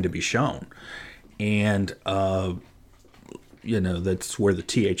films were going to be shown. And, that's where the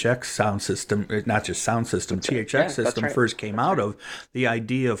THX sound system, not just sound system, THX system first came out of. The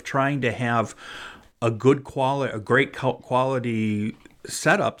idea of trying to have a great quality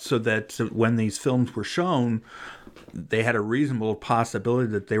setup so that when these films were shown, they had a reasonable possibility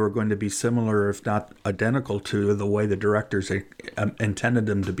that they were going to be similar, if not identical, to the way the directors intended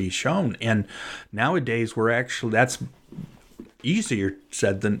them to be shown. And nowadays, that's easier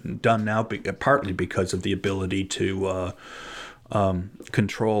said than done now, partly because of the ability to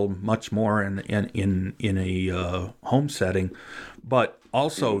control much more in a home setting, but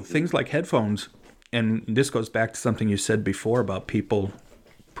also things like headphones. And this goes back to something you said before about people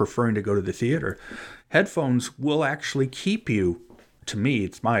preferring to go to the theater. Headphones will actually keep you, to me,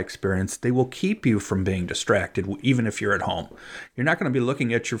 it's my experience, they will keep you from being distracted, even if you're at home. You're not going to be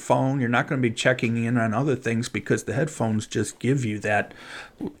looking at your phone. You're not going to be checking in on other things, because the headphones just give you that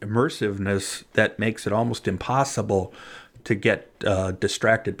immersiveness that makes it almost impossible to get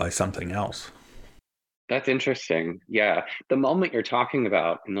distracted by something else. That's interesting. Yeah. The moment you're talking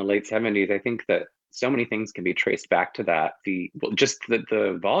about in the late 70s, I think that so many things can be traced back to that. The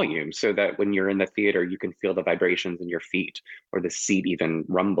volume, so that when you're in the theater, you can feel the vibrations in your feet, or the seat even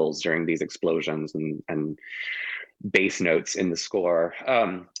rumbles during these explosions and bass notes in the score.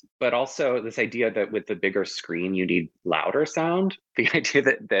 But also this idea that with the bigger screen, you need louder sound. The idea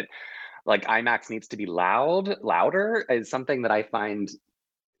that like IMAX needs to be louder is something that I find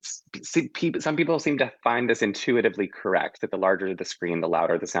some people seem to find this intuitively correct, that the larger the screen, the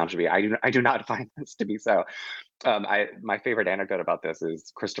louder the sound should be. I do not find this to be so. My favorite anecdote about this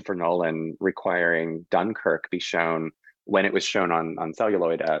is Christopher Nolan requiring Dunkirk be shown when it was shown on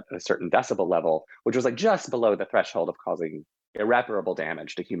celluloid at a certain decibel level, which was like just below the threshold of causing irreparable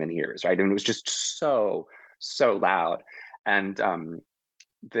damage to human ears, right? And it was just so loud. And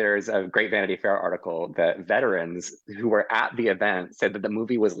there's a great Vanity Fair article that veterans who were at the event said that the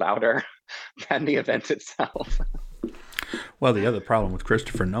movie was louder than the event itself. Well, the other problem with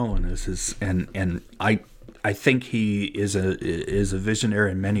Christopher Nolan is and I think he is a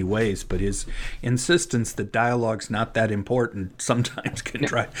visionary in many ways, but his insistence that dialogue's not that important sometimes can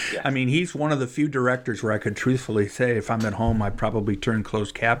drive. Yes. I mean, he's one of the few directors where I could truthfully say if I'm at home, I'd probably turn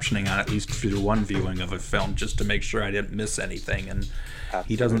closed captioning on at least through one viewing of a film just to make sure I didn't miss anything. And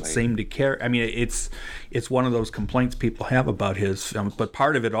Absolutely. He doesn't seem to care. I mean, it's one of those complaints people have about his films, but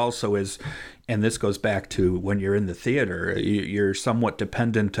part of it also is, and this goes back to when you're in the theater, you're somewhat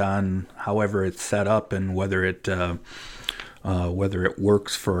dependent on however it's set up and whether it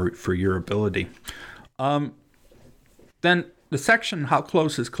works for your ability. Then the section, how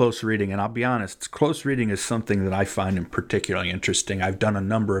close is close reading? And I'll be honest, close reading is something that I find particularly interesting. I've done a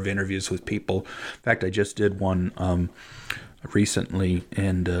number of interviews with people. In fact, I just did one recently,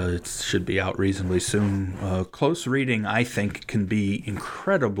 and it should be out reasonably soon. Close reading, I think, can be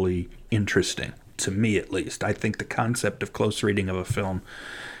incredibly interesting, to me at least. I think the concept of close reading of a film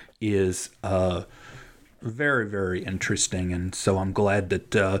is very, very interesting, and so I'm glad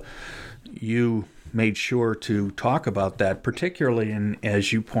that you made sure to talk about that, particularly in,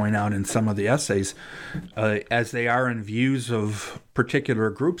 as you point out in some of the essays, as they are in views of particular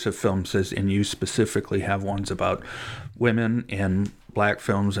groups of films, and you specifically have ones about women and black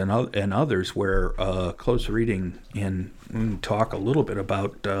films and others where close reading, and talk a little bit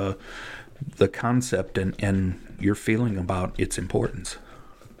about the concept and your feeling about its importance.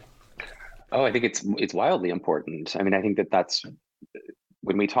 Oh, I think it's wildly important. I mean, I think that's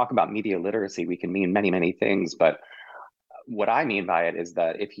when we talk about media literacy, we can mean many, many things, but what I mean by it is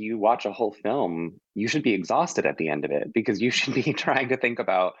that if you watch a whole film, you should be exhausted at the end of it because you should be trying to think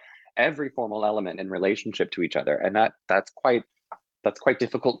about every formal element in relationship to each other, and that's quite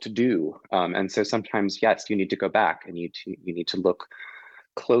difficult to do. And so sometimes, yes, you need to go back and you need to look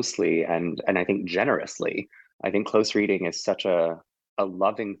closely and I think generously. I think close reading is such a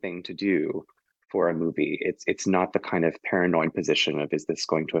loving thing to do for a movie. It's not the kind of paranoid position of, is this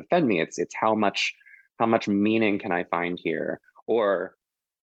going to offend me? It's how much meaning can I find here? Or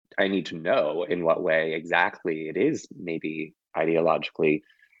I need to know in what way exactly it is maybe ideologically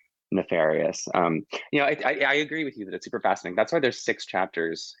nefarious. I agree with you that it's super fascinating. That's why there's 6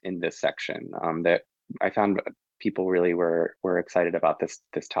 chapters in this section that I found people really were excited about this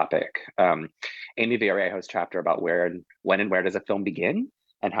topic. Amy Villarrejo's chapter about when and where does a film begin?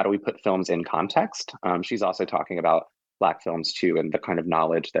 And how do we put films in context? She's also talking about Black films too, and the kind of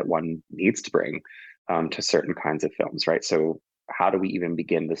knowledge that one needs to bring to certain kinds of films, right? So how do we even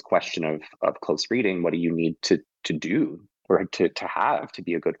begin this question of close reading? What do you need to do or to have to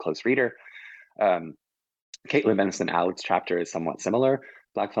be a good close reader? Caitlin Benson-Allard's chapter is somewhat similar.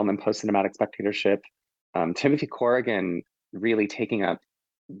 Black film and post-cinematic spectatorship. Timothy Corrigan really taking up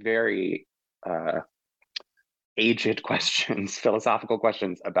very aged questions, philosophical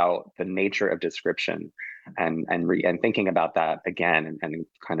questions about the nature of description, and thinking about that again, and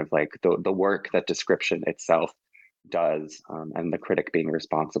kind of like the work that description itself does, and the critic being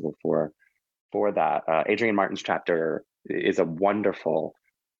responsible for that. Adrian Martin's chapter is a wonderful.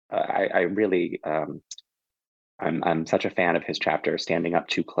 I'm such a fan of his chapter, Standing Up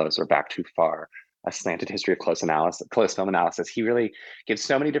Too Close or Back Too Far, a slanted history of close film analysis. He really gives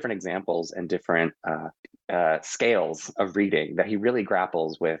so many different examples and different scales of reading that he really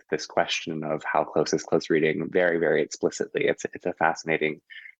grapples with this question of how close is close reading very, very explicitly. It's a fascinating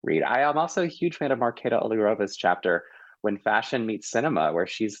read. I am also a huge fan of Marketa Olirova's chapter, When Fashion Meets Cinema, where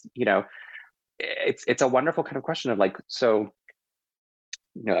she's, it's a wonderful kind of question of like, so,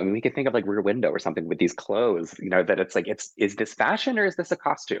 I mean, we could think of like Rear Window or something with these clothes, that it's like, is this fashion or is this a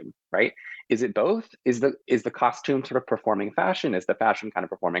costume, right? Is it both? Is the costume sort of performing fashion? Is the fashion kind of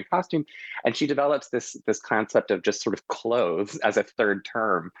performing costume? And she develops this concept of just sort of clothes as a third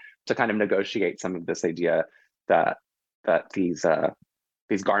term to kind of negotiate some of this idea that these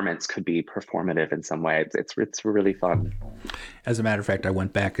garments could be performative in some way. It's really fun. As a matter of fact, I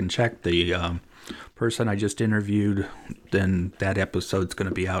went back and checked the person I just interviewed. Then that episode's going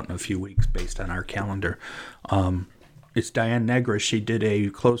to be out in a few weeks based on our calendar. It's Diane Negra. She did a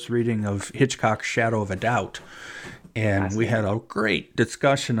close reading of Hitchcock's Shadow of a Doubt. And we had a great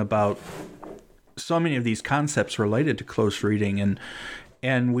discussion about so many of these concepts related to close reading.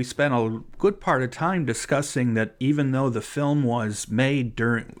 And we spent a good part of time discussing that even though the film was made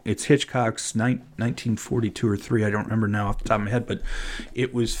it's Hitchcock's 1942 or 3, I don't remember now off the top of my head, but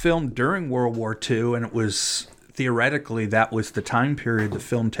it was filmed during World War II, and it was theoretically that was the time period the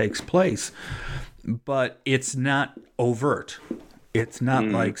film takes place. But it's not overt. It's not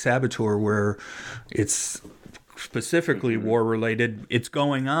like Saboteur where it's specifically war-related. It's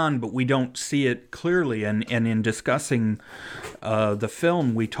going on, but we don't see it clearly. And in discussing the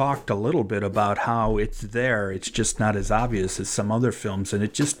film, we talked a little bit about how it's there. It's just not as obvious as some other films. And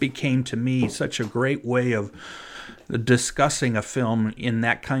it just became, to me, such a great way of discussing a film in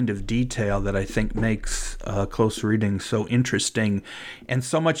that kind of detail that I think makes close reading so interesting. And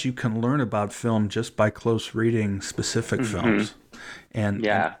so much you can learn about film just by close reading specific films.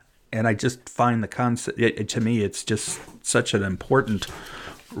 And I just find the concept, to me, it's just such an important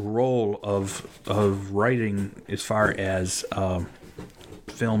role of writing as far as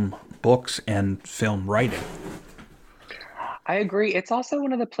film books and film writing. I agree. It's also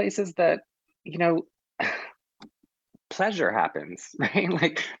one of the places that, pleasure happens, right?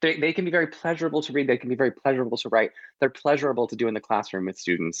 Like they can be very pleasurable to read. They can be very pleasurable to write. They're pleasurable to do in the classroom with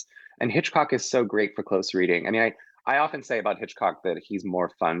students. And Hitchcock is so great for close reading. I mean, I often say about Hitchcock that he's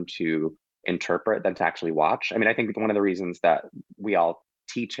more fun to interpret than to actually watch. I mean, I think one of the reasons that we all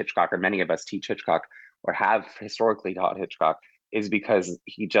teach Hitchcock, or many of us teach Hitchcock, or have historically taught Hitchcock, is because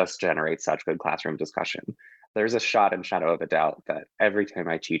he just generates such good classroom discussion. There's a shot in Shadow of a Doubt that every time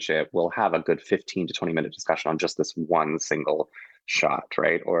I teach it, we'll have a good 15 to 20 minute discussion on just this one single shot,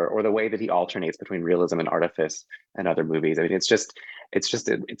 right? Or the way that he alternates between realism and artifice and other movies. I mean, it's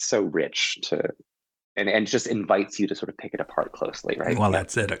so rich and just invites you to sort of pick it apart closely, right? Well,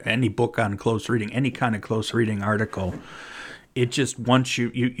 that's it. Any book on close reading, any kind of close reading article, it just wants you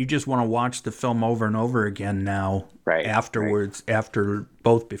just want to watch the film over and over again now, right, afterwards, right. After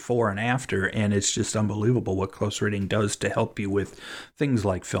both before and after, and it's just unbelievable what close reading does to help you with things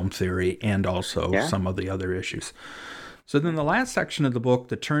like film theory and also some of the other issues. So then the last section of the book,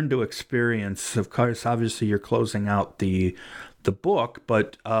 the turn to experience, of course, obviously you're closing out the book,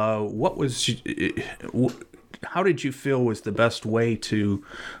 but how did you feel was the best way to,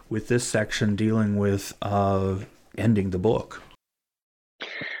 with this section, dealing with ending the book?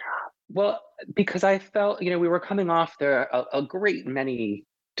 Well, because I felt, we were coming off a great many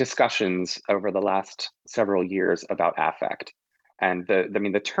discussions over the last several years about affect. And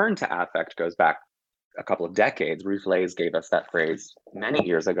the turn to affect goes back a couple of decades. Ruth Lays gave us that phrase many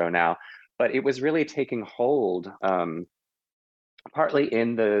years ago now, but it was really taking hold partly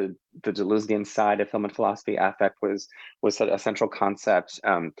in the Deleuzian side of film and philosophy. Affect was a central concept.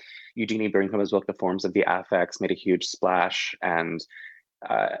 Eugenie Brinkman's book, The Forms of the Affects, made a huge splash. And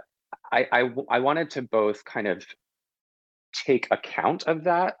I wanted to both kind of take account of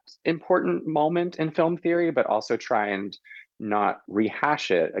that important moment in film theory, but also try and not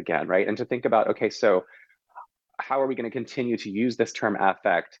rehash it again, right? And to think about, okay, so how are we going to continue to use this term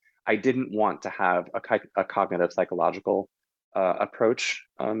affect? I didn't want to have a cognitive psychological approach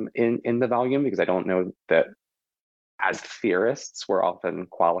in the volume, because I don't know that as theorists we're often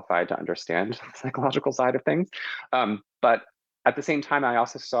qualified to understand the psychological side of things. But at the same time, I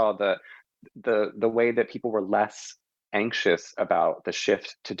also saw the way that people were less anxious about the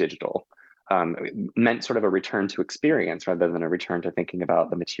shift to digital. Meant sort of a return to experience rather than a return to thinking about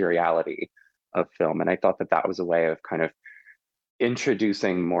the materiality of film. And I thought that was a way of kind of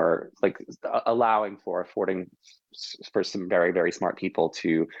introducing more, like allowing for, affording for some very, very smart people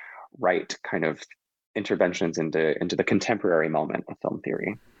to write kind of interventions into the contemporary moment of film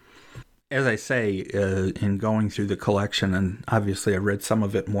theory. As I say, in going through the collection, and obviously I read some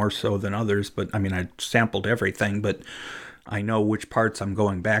of it more so than others, but I mean, I sampled everything, but I know which parts I'm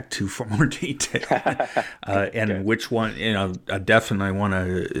going back to for more detail, and which one, I definitely want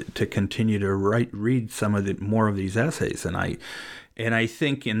to continue to read some of more of these essays, and I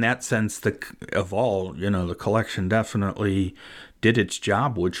think in that sense, the collection definitely did its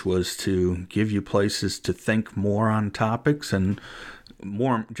job, which was to give you places to think more on topics, and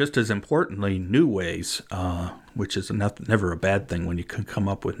more, just as importantly, new ways, which is never a bad thing when you can come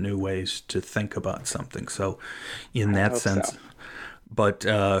up with new ways to think about something. So in that sense, so.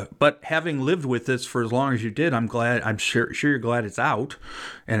 But having lived with this for as long as you did, I'm sure you're glad it's out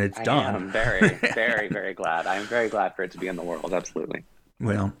and it's done. I'm very, very, very glad. I'm very glad for it to be in the world. Absolutely.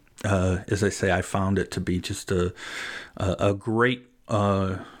 Well, as I say, I found it to be just a great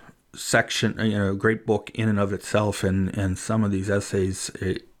section, a great book in and of itself, and some of these essays,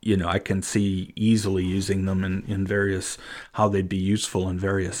 I can see easily using them in various, how they'd be useful in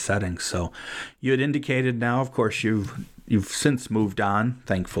various settings. So you had indicated now, of course, you've since moved on,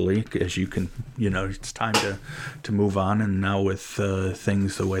 thankfully, as you can, it's time to move on, and now with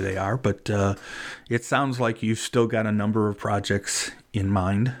things the way they are. But it sounds like you've still got a number of projects in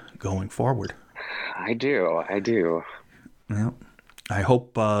mind going forward. I do. Well, I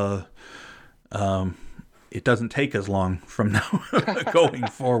hope it doesn't take as long from now going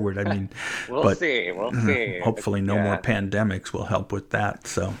forward. I mean, we'll see. Hopefully no more pandemics will help with that.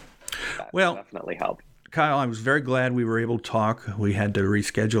 So, that will definitely help. Kyle, I was very glad we were able to talk. We had to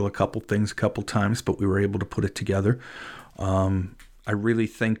reschedule a couple things a couple times, but we were able to put it together. I really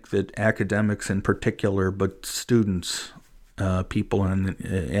think that academics in particular, but students, people,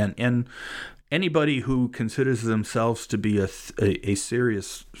 and anybody who considers themselves to be a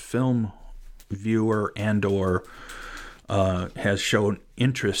serious film viewer and or has shown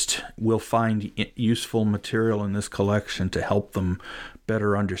interest will find useful material in this collection to help them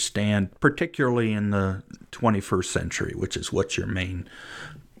better understand, particularly in the 21st century, which is what your main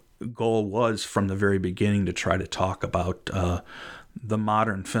goal was from the very beginning, to try to talk about the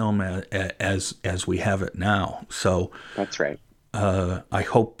modern film as we have it now. So that's right. I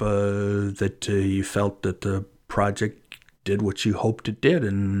hope that you felt that the project did what you hoped it did,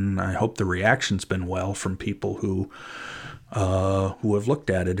 and I hope the reaction's been well from people who have looked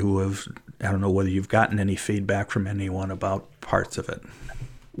at it, I don't know whether you've gotten any feedback from anyone about parts of it.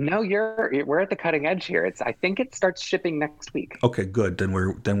 No, we're at the cutting edge here. I think it starts shipping next week. Okay, good. Then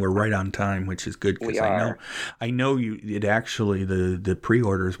we're right on time, which is good, because I know the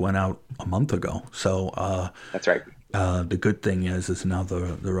pre-orders went out a month ago. So that's right. The good thing is now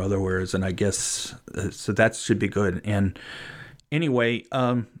the other wares, and I guess so that should be good. And anyway,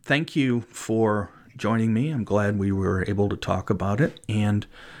 thank you for joining me. I'm glad we were able to talk about it, and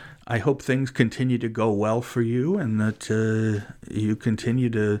I hope things continue to go well for you, and that you continue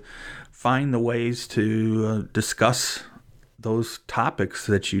to find the ways to discuss those topics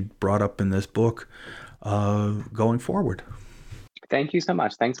that you brought up in this book going forward. Thank you so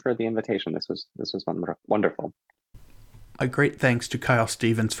much. Thanks for the invitation. This was wonderful. A great thanks to Kyle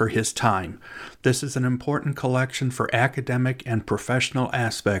Stevens for his time. This is an important collection for academic and professional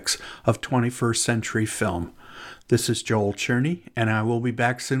aspects of 21st century film. This is Joel Cherney, and I will be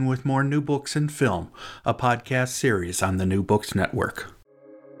back soon with more New Books in Film, a podcast series on the New Books Network.